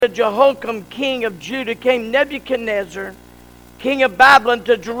of Jehoiakim, king of Judah, came Nebuchadnezzar, king of Babylon,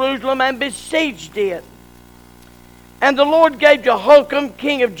 to Jerusalem and besieged it. And the Lord gave Jehoiakim,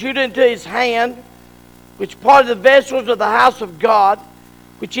 king of Judah, into his hand, which part of the vessels of the house of God,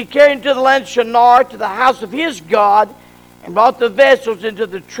 which he carried into the land of Shinar, to the house of his God, and brought the vessels into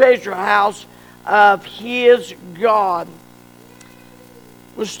the treasure house of his God.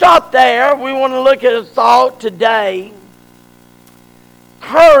 We'll stop there. We want to look at a thought today.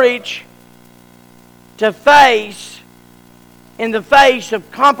 Courage to face in the face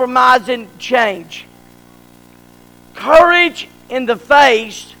of compromising change. Courage in the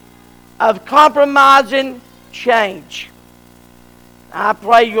face of compromising change. I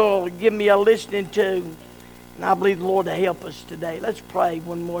pray you'll give me a listening to, and I believe the Lord will help us today. Let's pray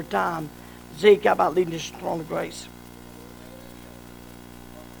one more time. Zeke, how about leading us to the throne of grace?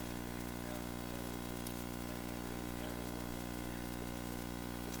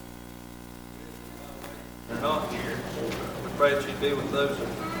 They're not here. We pray that you'd be with those that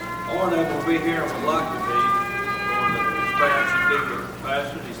aren't able to be here and would like to be. Lord, that we pray that you'd be with the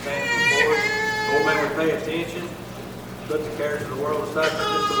pastor as he stands before us. Lord, may we pay attention. Put the cares of the world aside for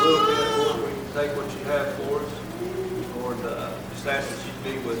just a little bit, Lord. We can take what you have for us. Lord, just ask that you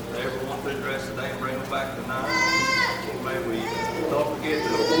be with everyone through the rest of the day and bring them back tonight. Lord, may we don't forget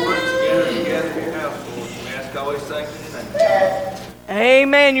to afford it together in your house, Lord. We ask all these things in your name.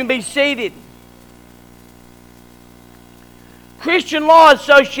 Amen. You be seated. Christian Law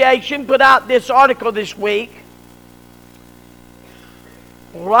Association put out this article this week.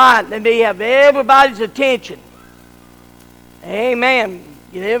 All right, let me have everybody's attention. Amen.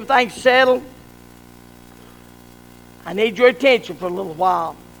 Get everything settled. I need your attention for a little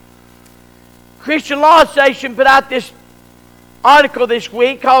while. Christian Law Association put out this article this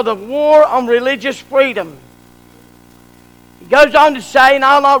week called The War on Religious Freedom. He goes on to say, and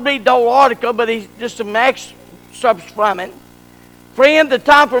I'll not read the whole article, but he's just some excerpts from it. Friend, the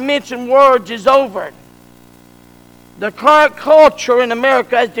time for mincing words is over. The current culture in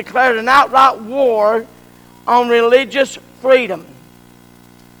America has declared an outright war on religious freedom.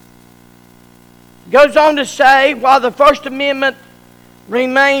 Goes on to say, while the First Amendment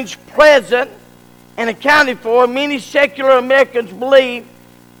remains present and accounted for, many secular Americans believe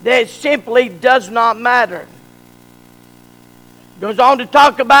that it simply does not matter. Goes on to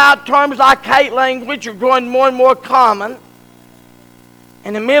talk about terms like hate language are growing more and more common.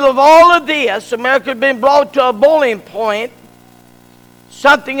 In the middle of all of this, America has been brought to a boiling point,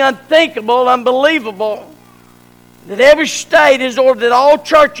 something unthinkable, unbelievable, that every state has ordered that all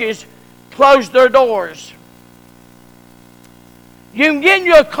churches close their doors. You can get in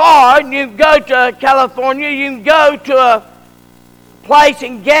your car and you can go to California, you can go to a place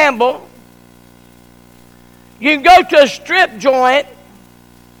and gamble. You can go to a strip joint,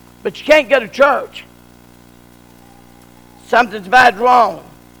 but you can't go to church. Something's bad wrong.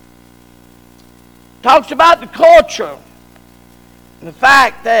 Talks about the culture and the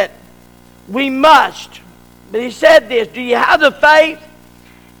fact that we must. But he said this, do you have the faith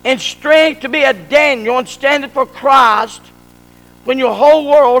and strength to be a Daniel and stand for Christ when your whole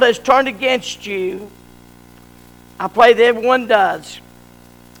world has turned against you? I pray that everyone does.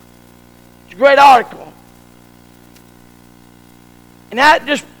 It's a great article. And that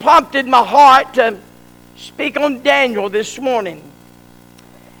just prompted my heart to speak on Daniel this morning.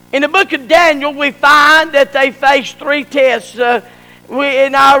 In the book of Daniel, we find that they faced three tests.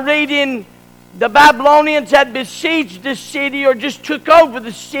 In our reading, the Babylonians had besieged the city, or just took over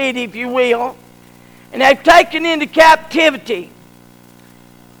the city, if you will, and they've taken into captivity.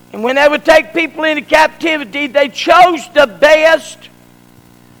 And when they would take people into captivity, they chose the best,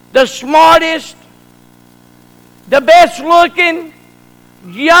 the smartest, the best looking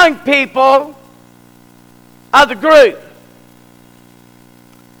young people of the group.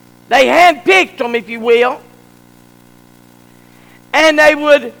 They handpicked them, if you will, and they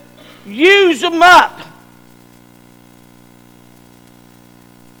would use them up.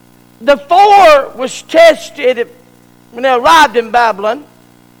 The four was tested when they arrived in Babylon.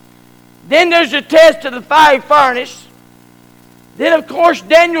 Then there's a test of the fiery furnace. Then, of course,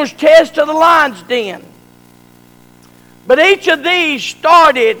 Daniel's test of the lion's den. But each of these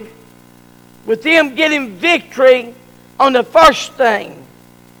started with them getting victory on the first thing.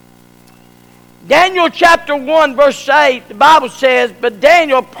 Daniel chapter 1 verse 8, the Bible says, but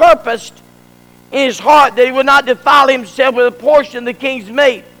Daniel purposed in his heart that he would not defile himself with a portion of the king's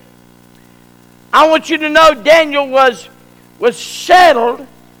meat. I want you to know Daniel was settled.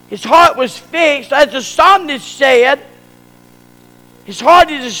 His heart was fixed. As the psalmist said, his heart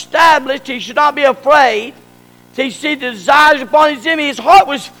is established. He should not be afraid. He see the desires upon his enemy. His heart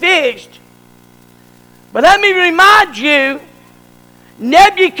was fixed. But let me remind you,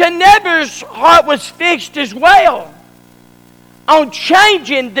 Nebuchadnezzar's heart was fixed as well on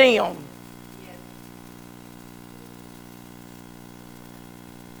changing them.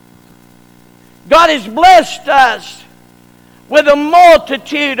 God has blessed us with a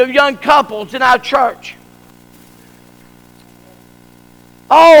multitude of young couples in our church.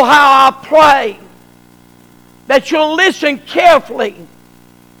 Oh, how I pray that you'll listen carefully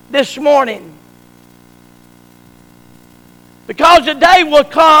this morning. Because the day will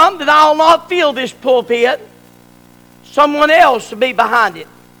come that I'll not fill this pulpit. Someone else will be behind it.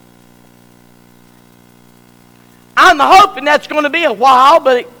 I'm hoping that's going to be a while,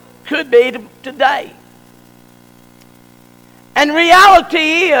 but it could be today. And reality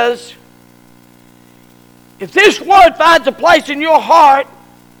is, if this word finds a place in your heart,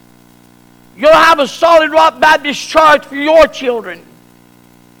 you'll have a Solid Rock Baptist Church for your children.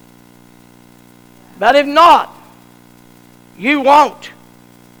 But if not, you won't.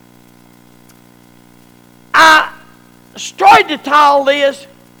 I started to title this,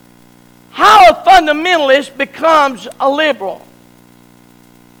 How a Fundamentalist Becomes a Liberal.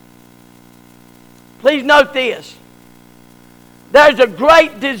 Please note this. There's a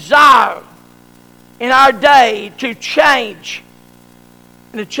great desire in our day to change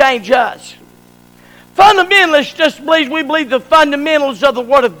and to change us. Fundamentalists just we believe the fundamentals of the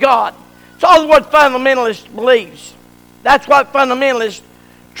Word of God. It's all the word fundamentalist believes. That's what fundamentalist,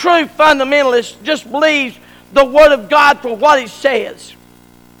 true fundamentalist, just believes the Word of God for what it says.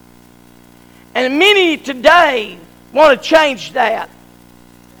 And many today want to change that.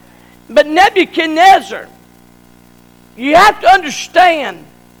 But Nebuchadnezzar, you have to understand,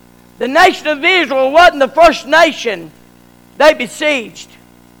 the nation of Israel wasn't the first nation they besieged.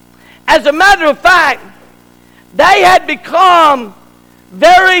 As a matter of fact, they had become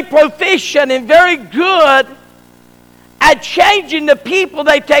very proficient and very good at changing the people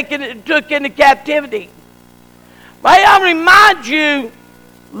they took into captivity. May I remind you,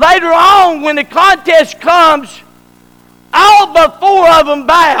 later on when the contest comes, all but 4 of them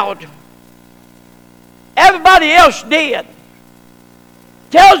bowed. Everybody else did.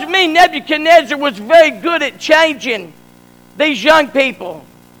 Tells me Nebuchadnezzar was very good at changing these young people.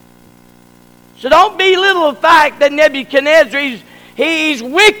 So don't belittle the fact that Nebuchadnezzar, he's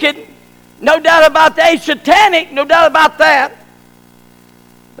wicked, no doubt about that. He's satanic, no doubt about that.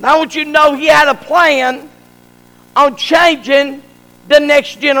 But I want you to know he had a plan on changing the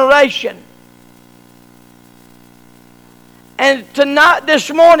next generation. And tonight,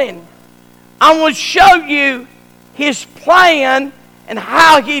 this morning, I want to show you his plan and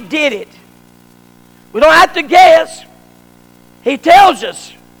how he did it. We don't have to guess. He tells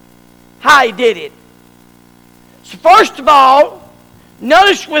us how he did it. So first of all,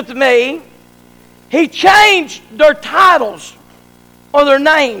 notice with me, he changed their titles or their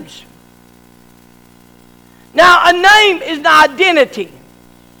names. Now, a name is an identity.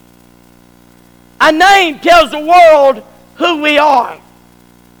 A name tells the world who we are.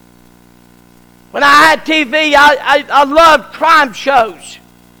 When I had TV, I loved crime shows.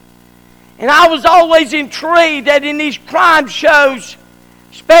 And I was always intrigued that in these crime shows,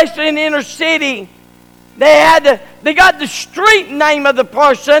 especially in the inner city, they got the street name of the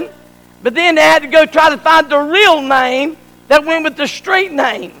person, but then they had to go try to find the real name that went with the street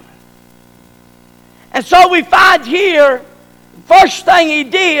name. And so we find here, the first thing he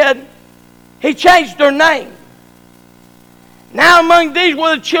did, he changed their name. Now among these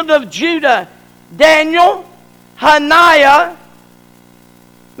were the children of Judah, Daniel, Hananiah,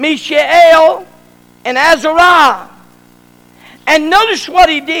 Mishael, and Azariah. And notice what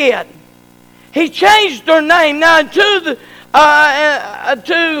he did. He changed their name. Now to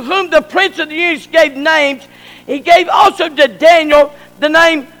whom the prince of the eunuchs gave names, he gave also to Daniel the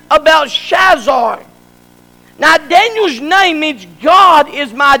name of Belshazzar. Now Daniel's name means God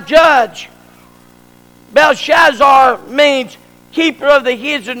is my judge. Belshazzar means keeper of the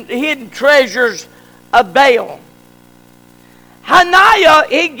hidden treasures of Baal. Hananiah,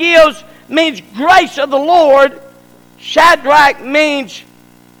 he means grace of the Lord. Shadrach means,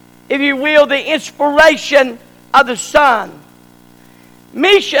 if you will, the inspiration of the sun.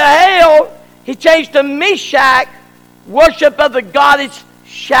 Mishael, he changed to Meshach, worship of the goddess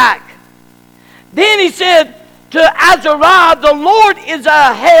Shak. Then he said to Azariah, the Lord is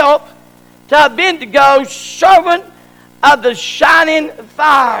a help, to Abednego, servant of the shining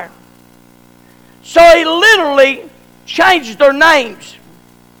fire. So he literally changed their names.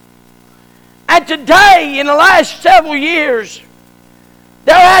 And today, in the last several years,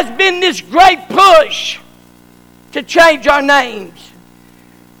 there has been this great push to change our names.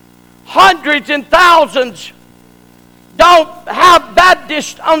 Hundreds and thousands don't have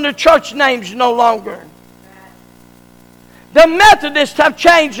Baptists on their church names no longer. The Methodists have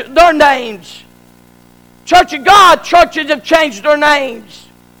changed their names. Church of God churches have changed their names.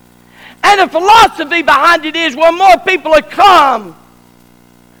 And the philosophy behind it is, well, more people have come.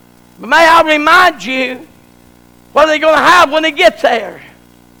 But may I remind you, what are they going to have when they get there?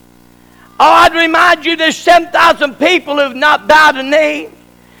 Oh, I'd remind you there's 7,000 people who have not bowed a knee.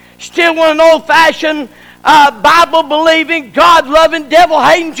 Still want an old-fashioned, Bible-believing, God-loving,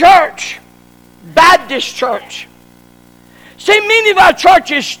 devil-hating church. Baptist church. See, many of our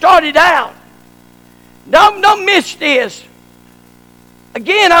churches started out. Don't miss this.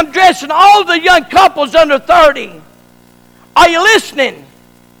 Again, I'm addressing all the young couples under 30. Are you listening?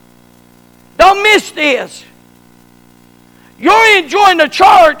 Don't miss this. You're enjoying a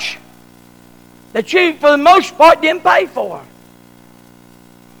church that you, for the most part, didn't pay for.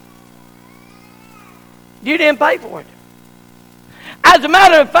 You didn't pay for it. As a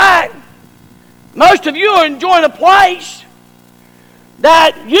matter of fact, most of you are enjoying a place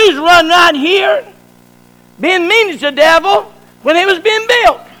that used to run right here, being mean as the devil when it was being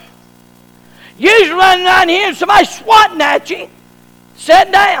built. Used to run around here and somebody swatting at you,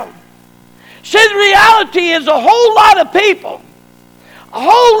 sit down. See, the reality is a whole lot of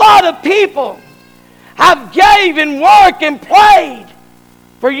people have gave and worked and prayed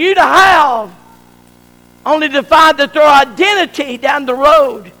for you to have, only to find that their identity down the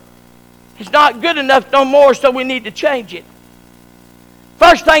road is not good enough no more, so we need to change it.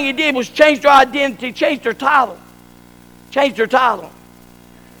 First thing he did was change their identity, change their title. Change their title.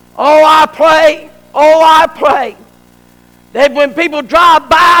 Oh, I pray that when people drive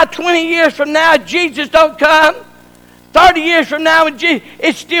by 20 years from now, Jesus don't come. 30 years from now,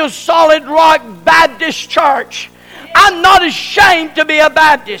 it's still Solid Rock Baptist Church. I'm not ashamed to be a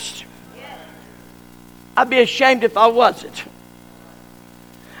Baptist. I'd be ashamed if I wasn't.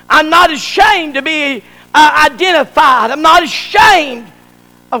 I'm not ashamed to be identified. I'm not ashamed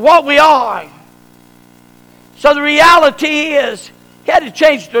of what we are. So the reality is, he had to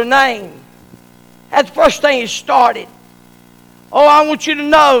change their name. That's the first thing he started. Oh, I want you to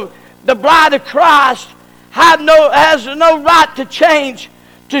know, the bride of Christ has no right to change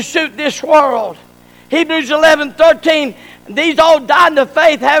to suit this world. Hebrews 11:13. These all died in the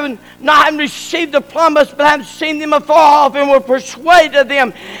faith, not having received the promise, but having seen them afar off, and were persuaded of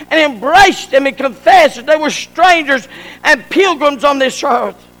them, and embraced them, and confessed that they were strangers and pilgrims on this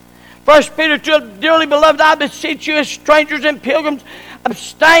earth. 1 Peter 2, dearly beloved, I beseech you as strangers and pilgrims,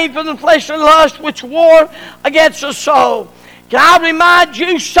 abstain from the fleshly lust which war against the soul. Can I remind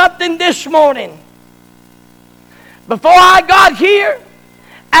you something this morning? Before I got here,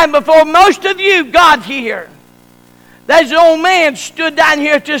 and before most of you got here, there's an old man stood down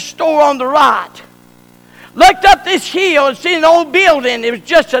here at this store on the right. Looked up this hill and seen an old building. It was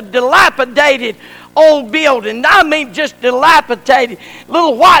just a dilapidated old building. I mean just dilapidated.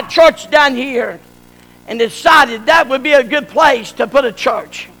 Little white church down here. And decided that would be a good place to put a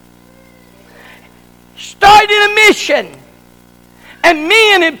church. Started a mission. And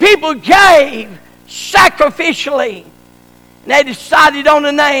men and people gave sacrificially. And they decided on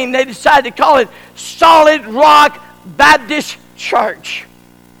the name. They decided to call it Solid Rock Baptist Church.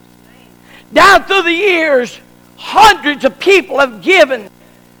 Down through the years, hundreds of people have given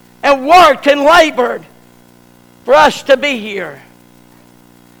and worked and labored for us to be here.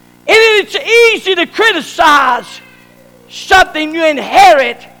 And it's easy to criticize something you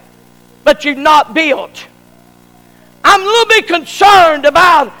inherit but you've not built. I'm a little bit concerned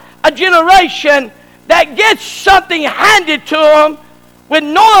about a generation that gets something handed to them with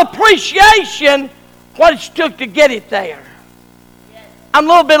no appreciation what it took to get it there. I'm a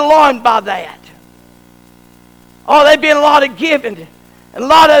little bit alarmed by that. Oh, there's been a lot of giving, a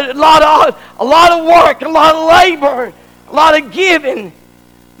lot of work, a lot of labor, a lot of giving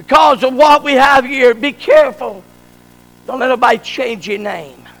because of what we have here. Be careful. Don't let nobody change your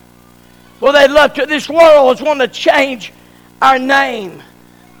name. Well, they love to. This world is wanting to change our name.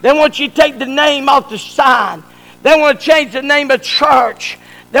 They want you to take the name off the sign. They want to change the name of church.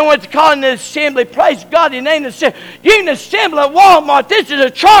 They want to call it an assembly. Praise God, it ain't an assembly. You ain't an assembly at Walmart. This is a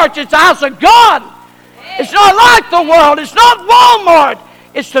church. It's the house of God. It's not like the world. It's not Walmart.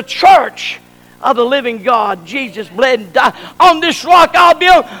 It's the church of the living God. Jesus bled and died. On this rock I'll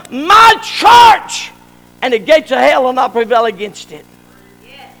build my church, and the gates of hell will not prevail against it.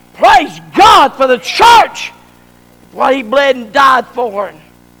 Praise God for the church, what He bled and died for.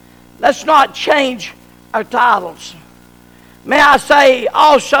 Let's not change our titles. May I say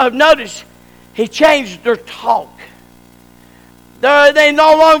also, notice, He changed their talk. They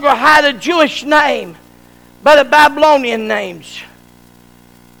no longer had a Jewish name, but a Babylonian names.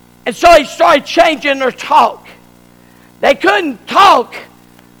 And so he started changing their talk. They couldn't talk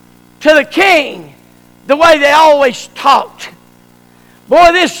to the king the way they always talked. Boy,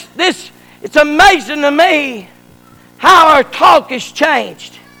 it's amazing to me how our talk has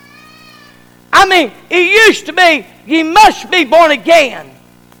changed. I mean, it used to be, you must be born again.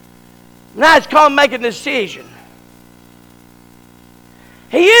 Now it's called making a decision.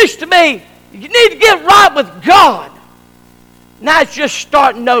 He used to be, you need to get right with God. Now it's just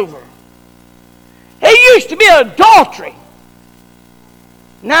starting over. It used to be adultery.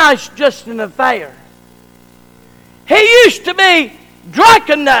 Now it's just an affair. He used to be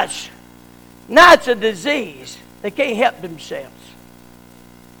drunkenness. Now it's a disease. They can't help themselves.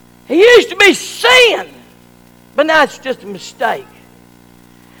 He used to be sin. But now it's just a mistake.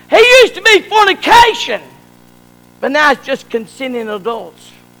 He used to be fornication. But now it's just consenting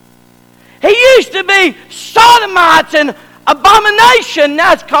adults. He used to be sodomites and abomination.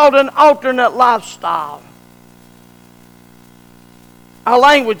 Now it's called an alternate lifestyle. Our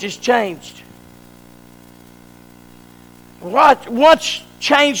language has changed. Once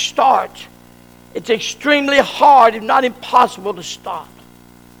change starts, it's extremely hard, if not impossible, to stop.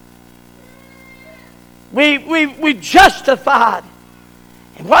 We justified.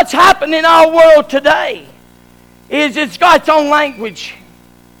 And what's happening in our world today is it's got its own language.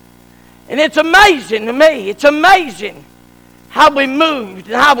 And it's amazing to me. It's amazing how we moved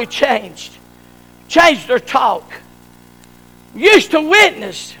and how we changed. Changed our talk. We used to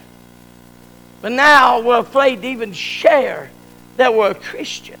witness. But now we're afraid to even share that we're a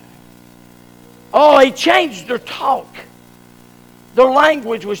Christian. Oh, he changed their talk. Their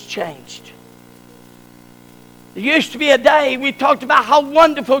language was changed. There used to be a day we talked about how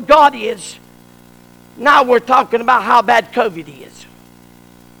wonderful God is. Now we're talking about how bad COVID is.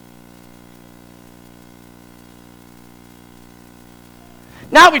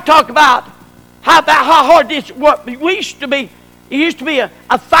 Now we talk about how hard this what we used to be. It used to be a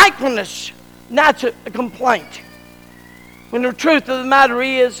thankfulness. Now it's a complaint. When the truth of the matter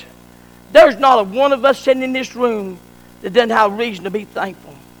is, there's not a one of us sitting in this room that doesn't have a reason to be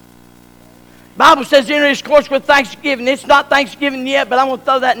thankful. The Bible says enter his courts with thanksgiving. It's not Thanksgiving yet, but I'm going to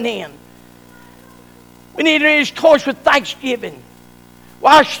throw that in. We need to enter his courts with thanksgiving.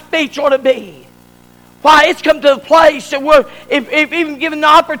 Well, our speech ought to be. Why, it's come to a place that we're if even given the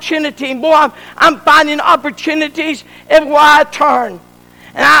opportunity, and boy, I'm finding opportunities everywhere I turn.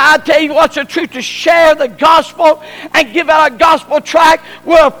 And I tell you what's the truth, to share the gospel and give out a gospel tract,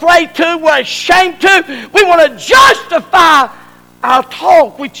 we're afraid to, we're ashamed to. We want to justify our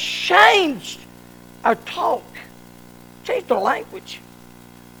talk. We changed our talk. Changed our language.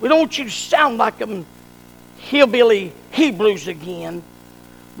 We don't want you to sound like them hillbilly Hebrews again.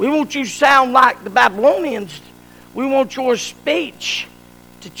 We want you to sound like the Babylonians. We want your speech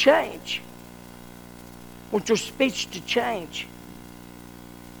to change. We want your speech to change.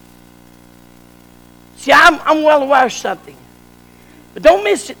 See, I'm well aware of something. But don't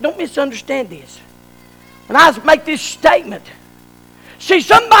misunderstand this. When I make this statement, see,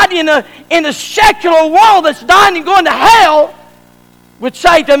 somebody in a secular world that's dying and going to hell would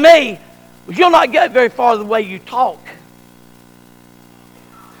say to me, well, you'll not get very far the way you talk.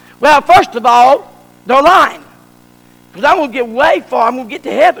 Well, first of all, they're lying. Because I'm going to get way far. I'm going to get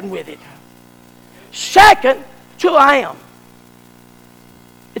to heaven with it. Second, it's who I am.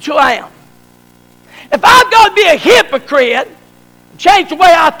 It's who I am. If I've got to be a hypocrite and change the way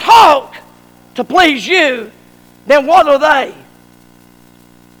I talk to please you, then what are they?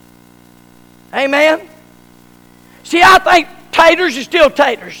 Amen? See, I think taters are still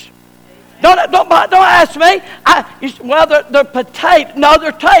taters. Don't ask me. They're potatoes. No,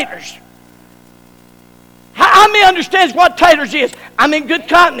 they're taters. How many understands what taters is? I'm in good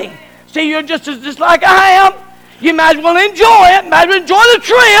company. See, you're just like I am. You might as well enjoy it. Might as well enjoy the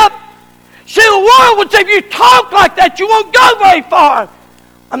trip. See, the world would say if you talk like that, you won't go very far.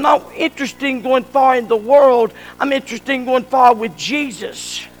 I'm not interested in going far in the world. I'm interested in going far with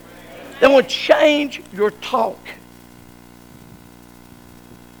Jesus. That will change your talk.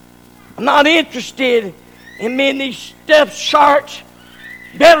 I'm not interested in being these step shirts,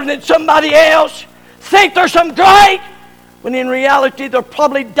 better than somebody else, think they're some great, when in reality they're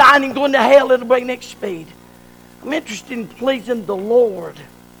probably dying and going to hell at a breakneck speed. I'm interested in pleasing the Lord.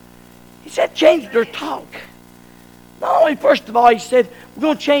 He said change their talk. Not only, first of all, he said, we're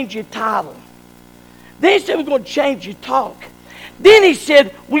going to change your title. Then he said, we're going to change your talk. Then he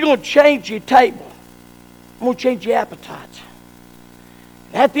said, we're going to change your table. I'm going to change your appetites.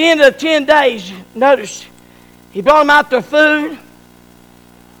 At the end of the 10 days, notice, he brought them out their food.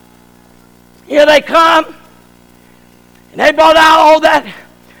 Here they come, and they brought out all that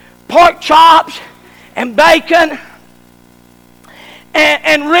pork chops and bacon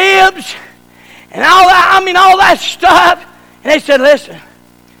and ribs and all that. I mean, all that stuff. And they said, listen,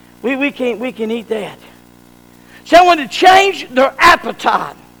 we can eat that. So they wanted to change their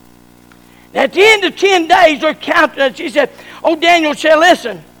appetite. At the end of 10 days, they're counting. She said, oh, Daniel said,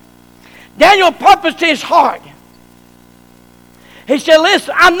 listen. Daniel purposed his heart. He said,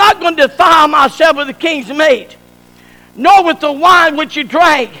 listen, I'm not going to defile myself with the king's meat, nor with the wine which you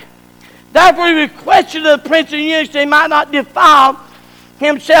drank. Therefore he requested of the prince of the eunuchs that he might not defile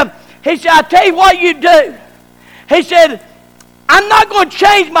himself. He said, I tell you what you do. He said, I'm not going to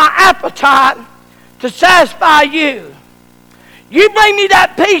change my appetite to satisfy you. You bring me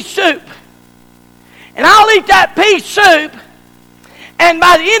that pea soup, and I'll eat that pea soup, and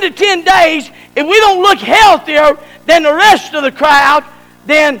by the end of 10 days, if we don't look healthier than the rest of the crowd,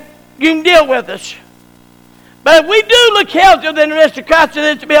 then you can deal with us. But if we do look healthier than the rest of the crowd,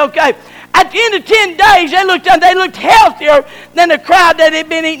 then it'll be okay. At the end of 10 days, they looked healthier than the crowd that had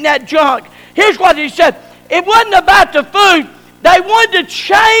been eating that junk. Here's what he said. It wasn't about the food. They wanted to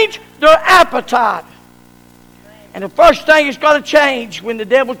change their appetite. And the first thing is going to change when the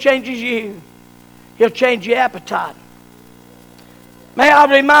devil changes you. He'll change your appetite. May I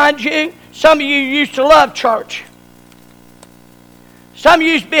remind you, some of you used to love church. Some of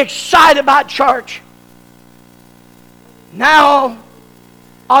you used to be excited about church. Now,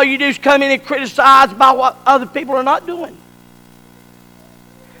 all you do is come in and criticize about what other people are not doing.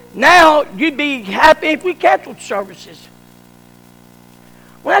 Now, you'd be happy if we canceled services.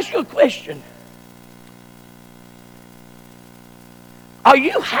 Well, ask you a question. Are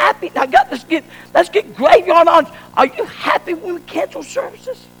you happy? Now, God, let's get graveyard on. Are you happy when we cancel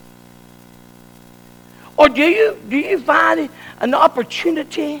services? Or do you find it an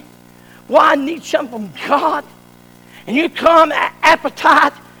opportunity? Well, I need something from God. And you come,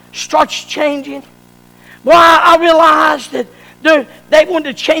 appetite starts changing. Well, I realized that they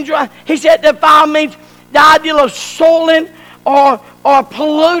wanted to change your. He said that fire means the idea of soiling or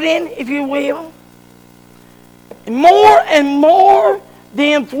polluting, if you will. And more,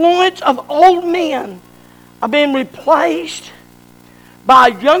 the influence of old men are being replaced by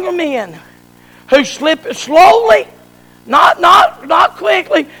younger men who slip slowly, not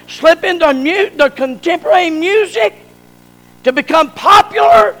quickly, slip into their contemporary music to become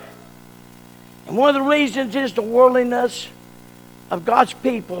popular. And one of the reasons is the worldliness of God's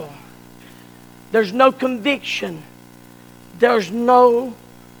people. There's no conviction. There's no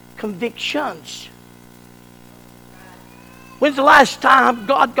convictions. When's the last time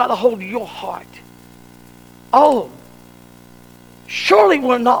God got a hold of your heart? Oh, surely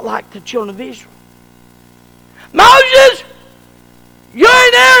we're not like the children of Israel. Moses, you're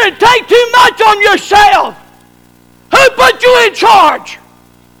in there and take too much on yourself. Who put you in charge?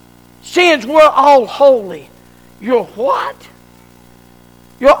 Since we're all holy. You're what?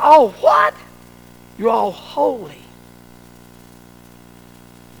 You're all what? You're all holy.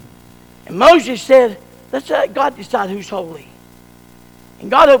 And Moses said, let's let God decide who's holy. And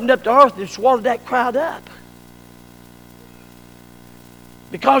God opened up the earth and swallowed that crowd up.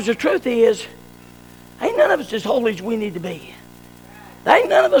 Because the truth is, ain't none of us as holy as we need to be. There ain't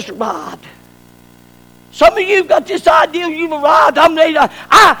none of us arrived. Some of you have got this idea you've arrived. I'm ready to,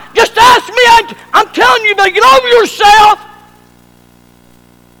 just ask me. I'm telling you, but get over yourself.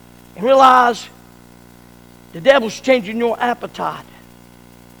 And realize the devil's changing your appetite.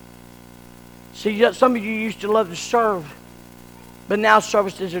 See, some of you used to love to serve, but now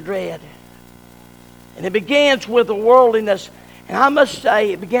service is a dread. And it begins with the worldliness. And I must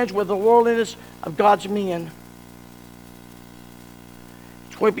say, it begins with the worldliness of God's men.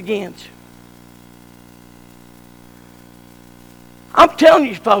 That's where it begins. I'm telling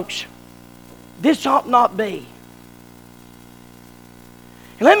you, folks, this ought not be.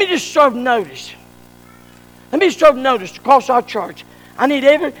 And let me just serve notice. Let me serve notice across our church. I need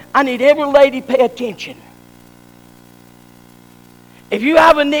every lady pay attention. If you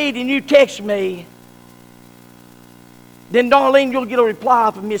have a need and you text me, then Darlene, you'll get a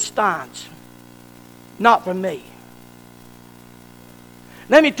reply from Miss Steins, not from me.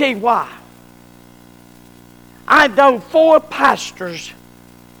 Let me tell you why. I know 4 pastors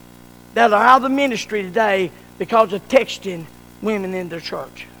that are out of the ministry today because of texting women in their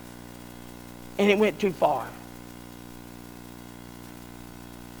church. And it went too far.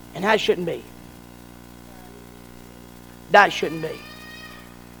 And that shouldn't be. That shouldn't be.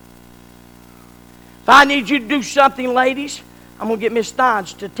 If I need you to do something, ladies, I'm going to get Miss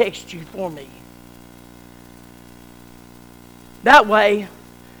Steins to text you for me. That way,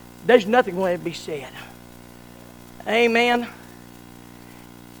 there's nothing going to be said. Amen.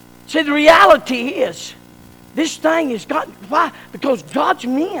 See, the reality is, this thing has gotten, why? Because God's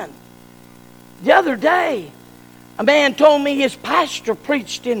men. The other day, a man told me his pastor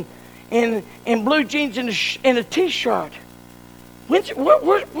preached in blue jeans and a t-shirt. What?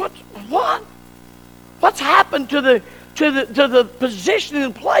 What's happened to the position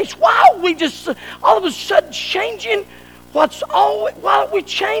and place? Why are we just all of a sudden changing? Why are we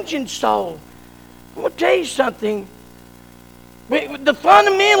changing so? I'm going to tell you something. The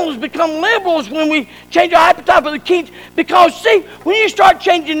fundamentals become liberals when we change our appetite for the king. Because, see, when you start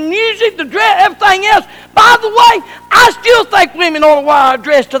changing music, the dress, everything else. By the way, I still think women ought to wear a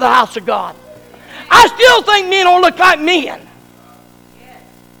dress to the house of God. I still think men ought to look like men.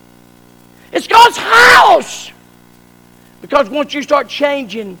 It's God's house. Because once you start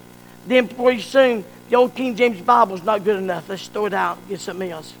changing, then pretty soon the old King James Bible is not good enough. Let's throw it out and get something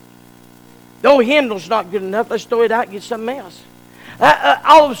else. The old hymnal's not good enough. Let's throw it out and get something else.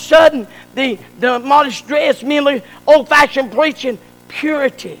 All of a sudden, the modest dress, merely old-fashioned preaching,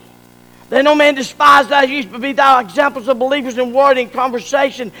 purity. Let no man despise thy youth, but be thou examples of believers in word, in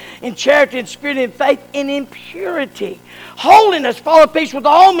conversation, in charity, in spirit, in faith, and in purity. Holiness, follow peace with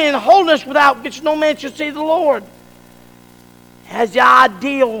all men, holiness without which no man shall see the Lord. As the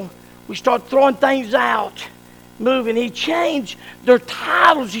ideal, we start throwing things out, moving. He changed their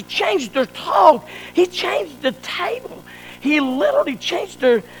titles. He changed their talk. He changed the table. He literally changed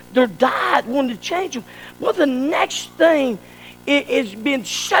their diet, wanted to change them. Well, the next thing has been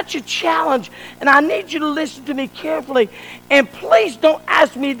such a challenge, and I need you to listen to me carefully. And please don't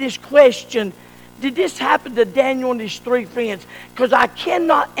ask me this question, did this happen to Daniel and his 3 friends? Because I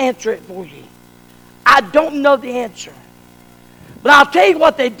cannot answer it for you. I don't know the answer. But I'll tell you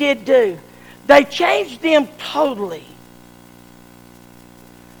what they did do. They changed them totally.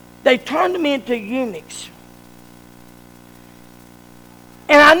 They turned them into eunuchs.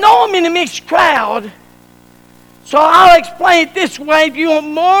 And I know I'm in a mixed crowd, so I'll explain it this way. If you want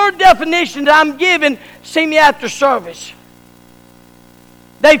more definition that I'm giving, see me after service.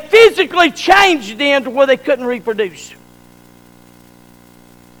 They physically changed them to where they couldn't reproduce.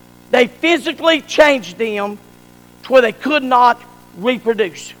 They physically changed them to where they could not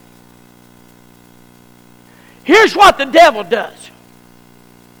reproduce. Here's what the devil does.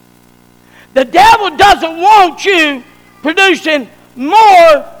 The devil doesn't want you producing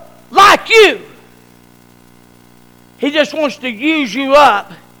more like you. He just wants to use you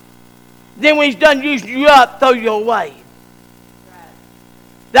up. Then when he's done using you up, throw you away.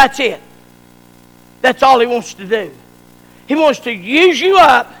 That's it. That's all he wants to do. He wants to use you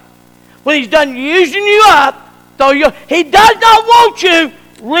up. When he's done using you up, throw you. He does not want you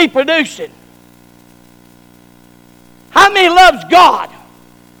reproducing. How many loves God?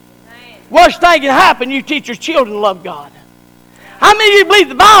 Worst thing can happen, you teach your children to love God. How many of you believe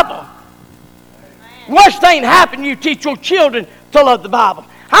the Bible? Worst thing happen, you teach your children to love the Bible.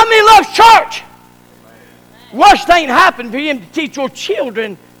 How many loves church? Worst thing happen for him to teach your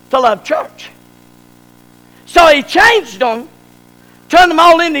children to love church. So he changed them, turned them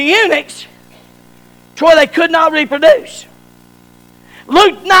all into eunuchs, to where they could not reproduce.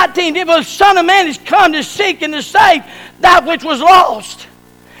 Luke 19, the Son of Man is come to seek and to save that which was lost.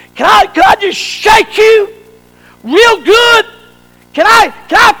 Can I just shake you real good? Can I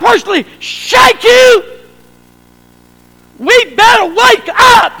personally shake you? We better wake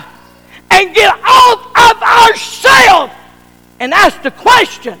up and get off of ourselves and ask the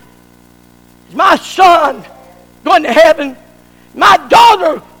question, is my son going to heaven? My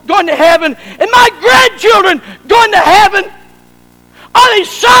daughter going to heaven? And my grandchildren going to heaven? Are they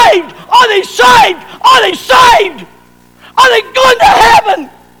saved? Are they saved? Are they saved? Are they going to heaven?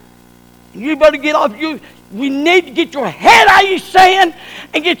 You better get off you. We need to get your head out of your sand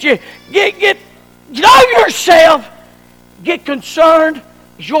and get over yourself. Get concerned.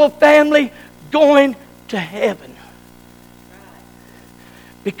 Is your family going to heaven?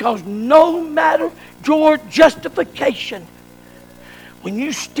 Because no matter your justification, when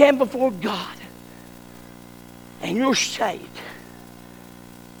you stand before God and you're saved,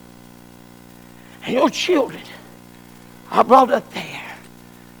 and your children are brought up there,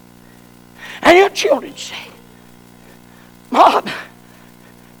 and your children say, Mom,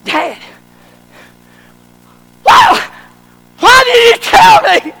 Dad, why did you tell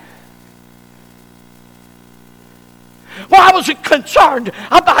me? Well, I wasn't concerned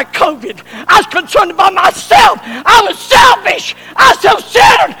about COVID. I was concerned about myself. I was selfish. I was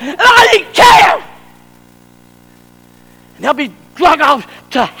self-centered, and I didn't care. And they'll be dragged off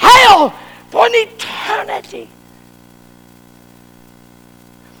to hell for an eternity.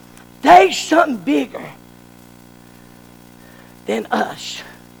 There's something bigger than us.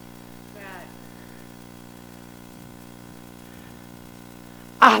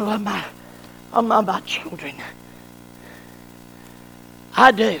 I love my children.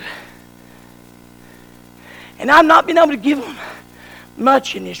 I do. And I've not been able to give them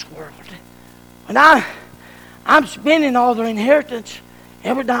much in this world. When I'm spending all their inheritance,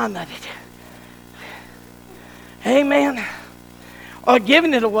 every dime of it. Amen. Or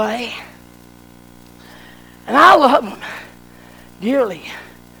giving it away. And I love them dearly.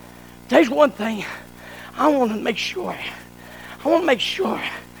 There's one thing I want to make sure. I want to make sure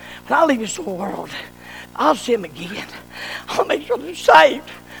when I leave this world, I'll see them again. I want to make sure they're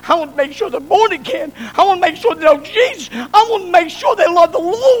saved. I want to make sure they're born again. I want to make sure they know Jesus. I want to make sure they love the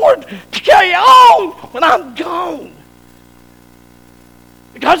Lord to carry on when I'm gone.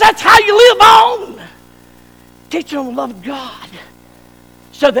 Because that's how you live on. Teach them the love of God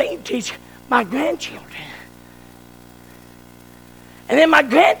so they can teach my grandchildren. And then my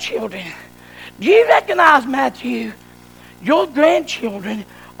grandchildren. Do you recognize, Matthew, your grandchildren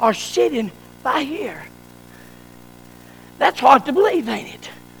are sitting by here? That's hard to believe, ain't it?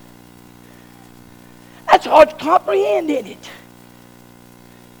 That's hard to comprehend, isn't it?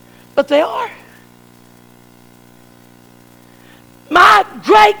 But they are. My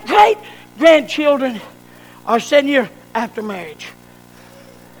great-great-grandchildren are sitting here after marriage.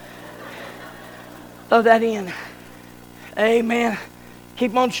 Throw that in. Amen.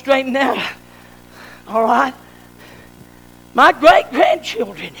 Keep on straightening out. All right? My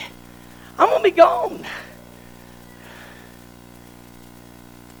great-grandchildren, I'm going to be gone.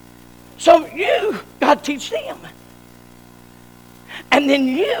 So you got to teach them. And then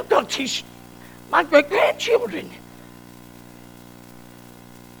you got to teach my great-grandchildren.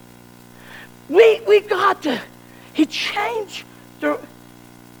 We got to, he changed their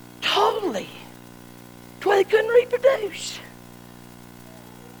totally to where they couldn't reproduce.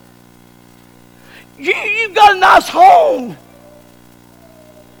 You got a nice home,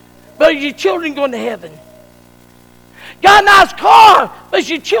 but your children going to heaven. Got a nice car, but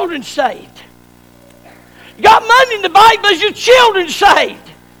your children saved. You got money in the bank, but your children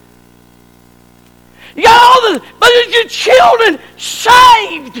saved. You got all the, but your children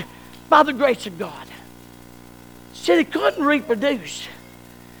saved by the grace of God. See, they couldn't reproduce.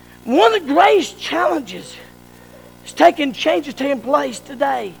 One of the greatest challenges changes taking place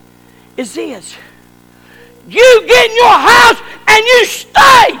today is this. You get in your house and you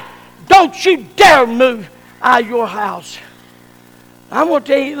stay. Don't you dare move out of your house. I'm going to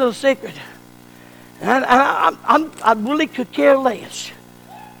tell you a little secret. And I really could care less.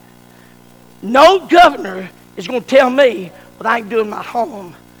 No governor is going to tell me what I can do in my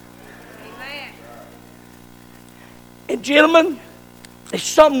home. Amen. And gentlemen, there's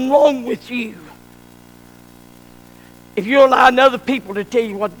something wrong with you if you're allowing other people to tell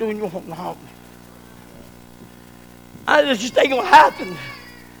you what to do in your home. It just ain't going to happen.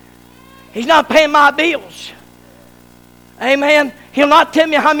 He's not paying my bills. Amen. He'll not tell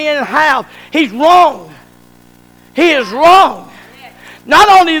me how many and how. He's wrong. He is wrong. Not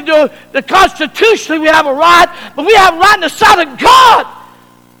only do the constitutionally we have a right, but we have a right in the sight of God.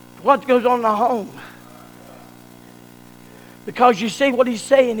 What goes on in the home? Because you see what he's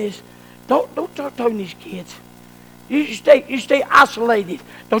saying is, don't talk to these kids. You stay isolated.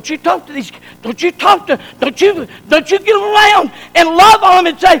 Don't you talk to these. Don't you get them around and love on them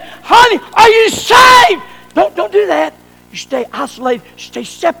and say, honey, are you saved? Don't do that. You stay isolated, stay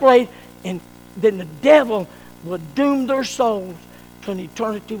separated, and then the devil will doom their souls to an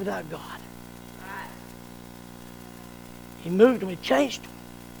eternity without God. Right. He moved them, he changed them.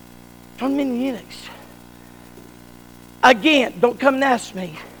 Turned them into eunuchs. Again, don't come and ask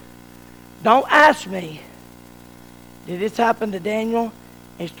me. Don't ask me. Did this happen to Daniel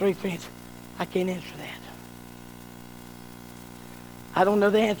and his 3 friends? I can't answer that. I don't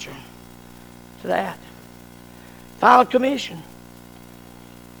know the answer to that. Final commission.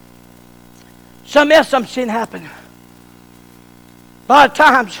 Something else I'm seeing happen. A lot of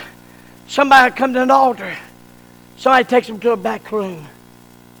times, somebody comes to an altar. Somebody takes them to a back room.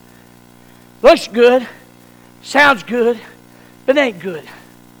 Looks good. Sounds good. But it ain't good.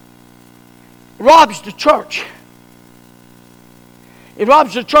 Robs the church. It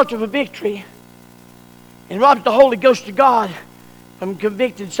robs the church of a victory. It robs the Holy Ghost of God from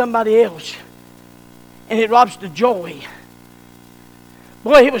convicting somebody else. And it robs the joy.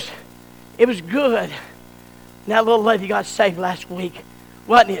 Boy, it was good. And that little lady got saved last week,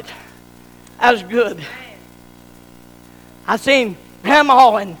 wasn't it? That was good. I seen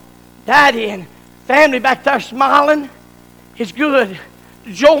Grandma and Daddy and family back there smiling. It's good.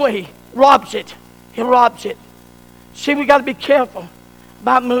 The joy robs it. He robs it. See, we got to be careful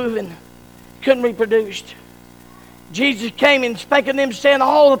about moving. Couldn't reproduce. Jesus came and spake unto them, saying,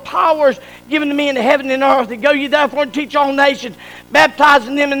 all the powers given to me in heaven and earth. And go ye therefore and teach all nations,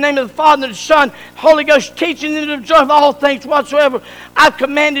 baptizing them in the name of the Father and the Son, Holy Ghost, teaching them to observe all things whatsoever I've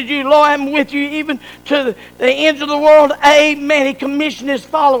commanded you. Lo, I am with you even to the ends of the world. Amen. He commissioned his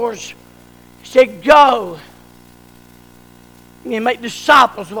followers. He said, go and make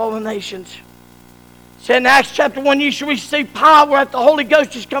disciples of all the nations. Said in Acts chapter 1, you shall receive power after the Holy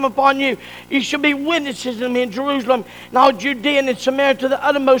Ghost has come upon you. You shall be witnesses of me in Jerusalem and all Judea and Samaria to the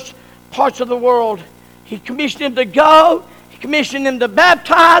uttermost parts of the world. He commissioned them to go, he commissioned them to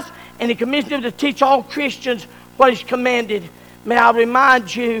baptize, and he commissioned them to teach all Christians what he's commanded. May I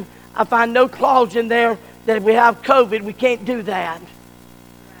remind you, I find no clause in there that if we have COVID, we can't do that.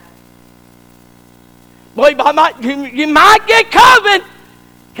 Boy, you might get COVID.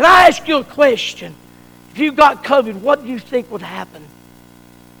 Can I ask you a question? If you got COVID, what do you think would happen?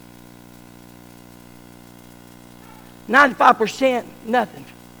 95%, nothing.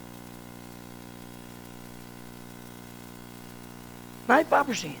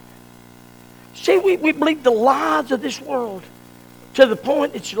 95%. See, we believe the lies of this world to the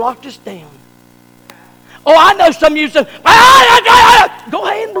point it's locked us down. Oh, I know some of you say, go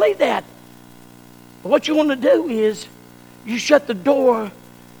ahead and believe that. But what you want to do is you shut the door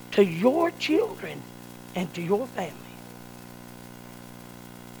to your children and to your family.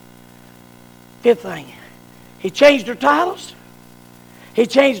 Fifth thing, he changed their titles, he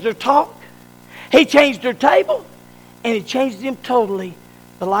changed their talk, he changed their table, and he changed them totally.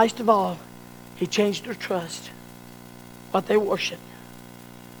 But last of all, he changed their trust, what they worship.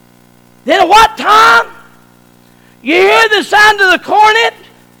 Then at what time you hear the sound of the cornet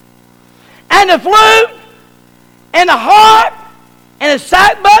and the flute and the harp and the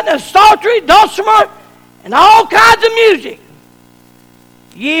sackbut and the psaltery, dulcimer, and all kinds of music,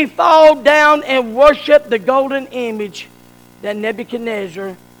 ye fall down and worship the golden image that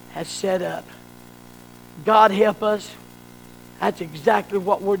Nebuchadnezzar has set up. God help us. That's exactly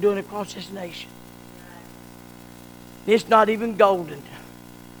what we're doing across this nation. It's not even golden.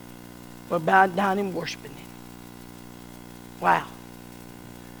 We're bowing down and worshiping it. Wow.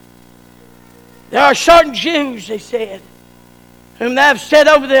 There are certain Jews, they said, whom they have set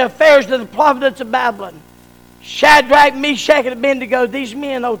over the affairs of the providence of Babylon. Shadrach, Meshach, and Abednego, these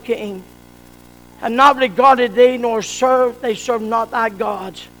men, O king, have not regarded thee, nor served, they serve not thy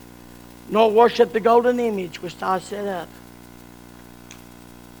gods, nor worship the golden image which thou hast set up.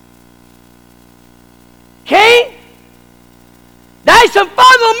 King, there's some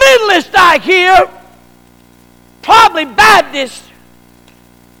fundamentalists out here, probably Baptists,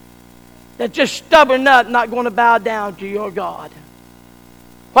 that just stubborn up, not going to bow down to your God.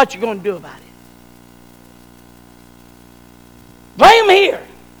 What you going to do about it? Bring them here.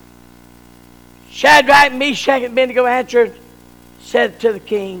 Shadrach, Meshach, and Abednego answered, said to the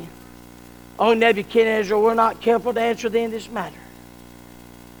king, O Nebuchadnezzar, we're not careful to answer thee in this matter.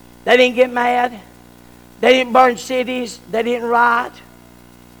 They didn't get mad. They didn't burn cities. They didn't riot.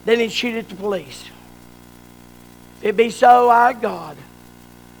 They didn't shoot at the police. If it be so, our God,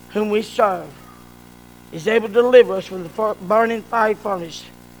 whom we serve, is able to deliver us from the burning fiery furnace.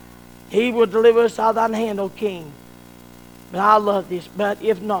 He will deliver us out of thine hand, O king. But I love this. But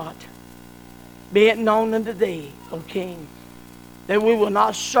if not, be it known unto thee, O king, that we will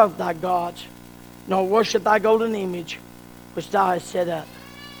not serve thy gods, nor worship thy golden image, which thou hast set up.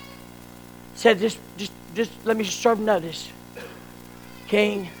 Said, just let me serve notice.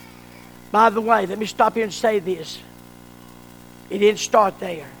 King, by the way, let me stop here and say this. It didn't start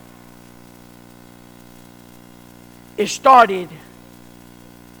there. It started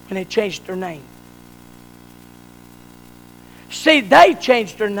when they changed their name. See, they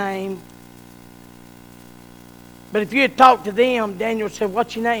changed their name. But if you had talked to them, Daniel said,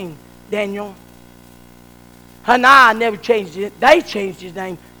 what's your name, Daniel? Hananiah never changed it. They changed his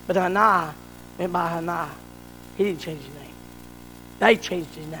name, but Hananiah went by Hananiah. He didn't change his name. They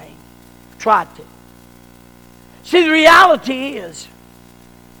changed his name. Tried to. See, the reality is,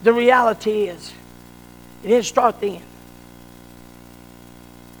 it didn't start then.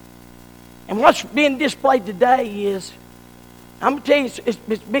 And what's being displayed today is, I'm going to tell you,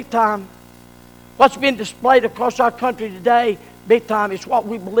 it's big time. What's being displayed across our country today, big time, is what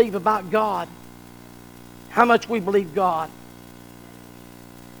we believe about God. How much we believe God.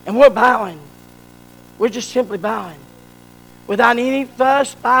 And we're bowing. We're just simply bowing. Without any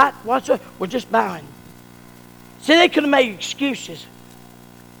fuss, fight, whatsoever. We're just bowing. See, they could have made excuses.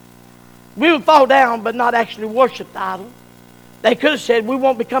 We would fall down but not actually worship the idol. They could have said, we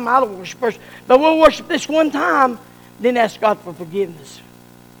won't become idol worshipers, but we'll worship this one time, then ask God for forgiveness.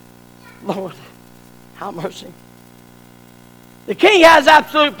 Lord, have mercy. The king has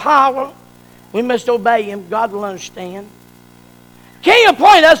absolute power. We must obey him. God will understand. King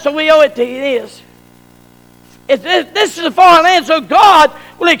appointed us, so we owe it to this. This is a foreign land, so God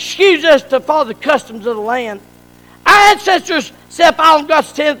will excuse us to follow the customs of the land. Our ancestors set up on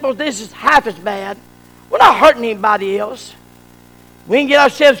God's temple. This is half as bad. We're not hurting anybody else. We can get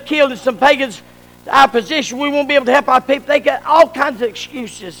ourselves killed in some pagans' our position. We won't be able to help our people. They got all kinds of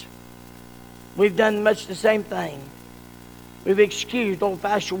excuses. We've done much the same thing. We've excused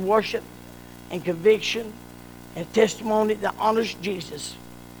old-fashioned worship and conviction and testimony that honors Jesus.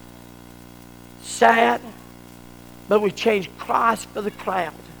 Sad, but we changed Christ for the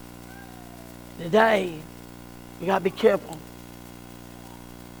crowd. Today, we got to be careful.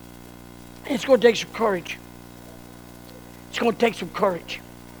 It's going to take some courage. It's going to take some courage.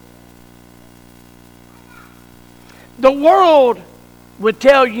 The world would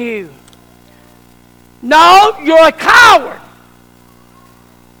tell you, no, you're a coward.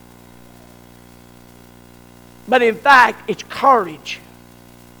 But in fact, it's courage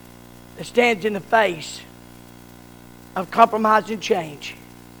that stands in the face of compromise and change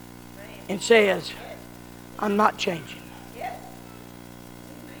and says, I'm not changing.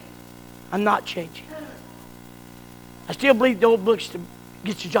 I'm not changing. I still believe the old books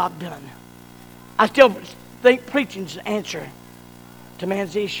gets the job done. I still think preaching's the answer to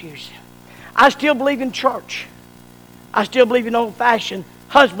man's issues. I still believe in church. I still believe in old-fashioned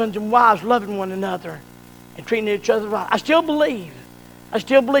husbands and wives loving one another and treating each other right. I still believe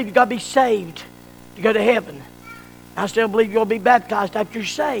you've got to be saved to go to heaven. I still believe you'll be baptized after you're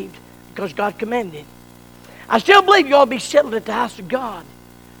saved because God commanded. I still believe you'll be settled at the house of God.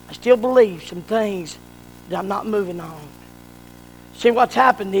 I still believe some things that I'm not moving on. See, what's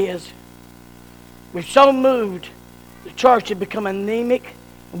happened is we've so moved the church to become anemic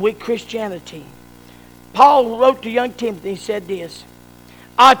and weak Christianity. Paul wrote to young Timothy and said this,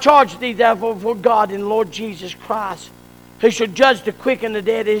 I charge thee therefore before God and Lord Jesus Christ, who shall judge the quick and the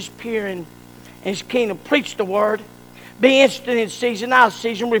dead at his appearing in his kingdom. Preach the word. Be instant in season, out of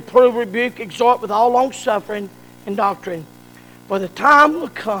season. Reprove, rebuke, exhort with all long suffering and doctrine. For the time will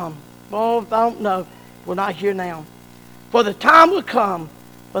come. Oh, if I don't know, we're not here now. For the time will come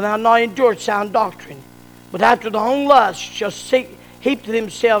when thou not endure sound doctrine, but after their own lust shall heap to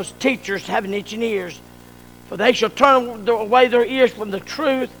themselves teachers having itching ears. For they shall turn away their ears from the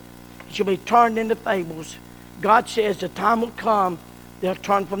truth, and shall be turned into fables. God says the time will come, they'll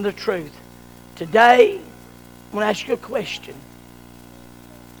turn from the truth. Today, I'm going to ask you a question.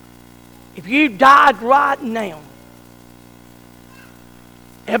 If you died right now,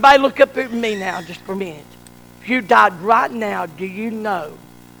 everybody look up at me now just for a minute. If you died right now, do you know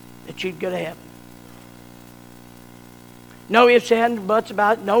that you'd go to heaven? No ifs, ands, and buts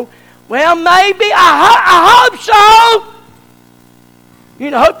about it. No. Well, maybe. I hope so.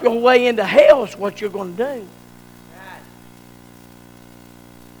 You know, hope your way into hell is what you're going to do.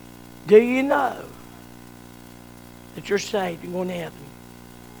 Do you know that you're saved and going to heaven?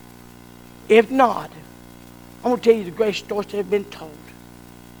 If not, I'm going to tell you the greatest stories that have been told.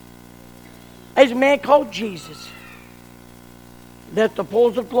 There's a man called Jesus that the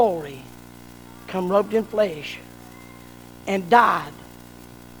pulls of glory come robed in flesh and died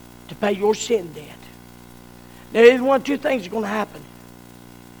to pay your sin debt. Now, there's one of two things that's going to happen.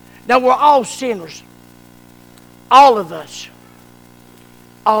 Now, we're all sinners. All of us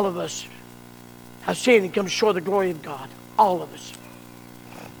have sinned and come short of the glory of God. All of us.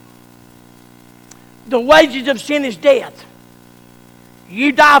 The wages of sin is death.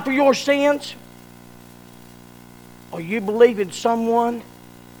 You die for your sins, or you believe in someone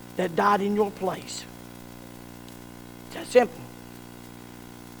that died in your place. It's that simple.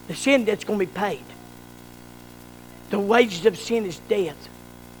 The sin debt's going to be paid. The wages of sin is death.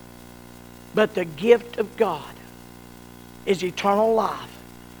 But the gift of God is eternal life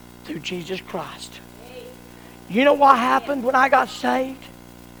through Jesus Christ. You know what happened when I got saved?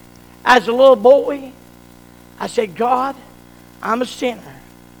 As a little boy, I said, God, I'm a sinner.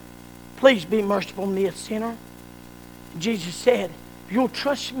 Please be merciful to me, a sinner. Jesus said, if you'll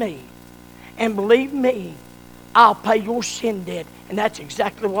trust me and believe me, I'll pay your sin debt. And that's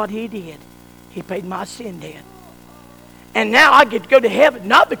exactly what he did. He paid my sin debt. And now I get to go to heaven,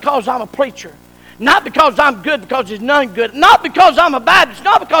 not because I'm a preacher, not because I'm good, because there's none good, not because I'm a Baptist,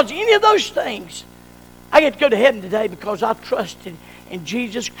 not because of any of those things. I get to go to heaven today because I trusted in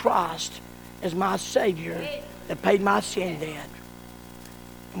Jesus Christ as my Savior that paid my sin debt.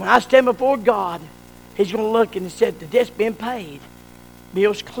 And when I stand before God, He's going to look and he said, the debt's been paid.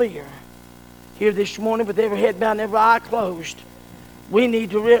 Bill's clear. Here this morning with every head bowed and every eye closed.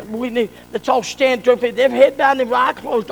 Let's all stand to our feet, every head bowed and every eye closed.